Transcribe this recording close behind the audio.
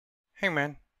Hey,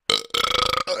 man.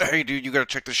 Hey, dude, you gotta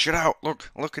check this shit out. Look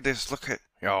at this. Look at.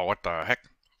 Yo, what the heck?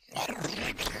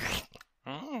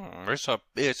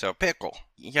 It's a pickle.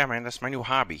 Yeah, man, that's my new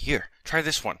hobby. Here, try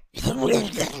this one.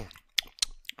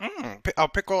 I'll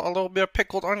pickle a little bit of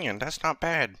pickled onion. That's not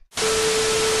bad.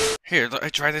 Here,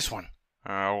 try this one.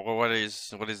 What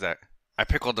is that? I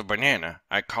pickled a banana.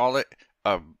 I call it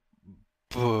a.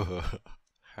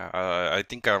 I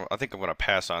think I'm gonna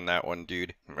pass on that one,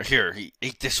 dude. Here,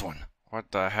 eat this one.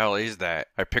 What the hell is that?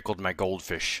 I pickled my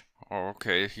goldfish. Oh,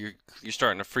 okay. You're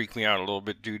starting to freak me out a little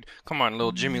bit, dude. Come on,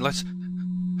 little Jimmy, let's...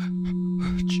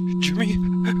 Jimmy?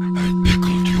 I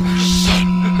pickled your son.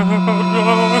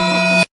 Oh, no.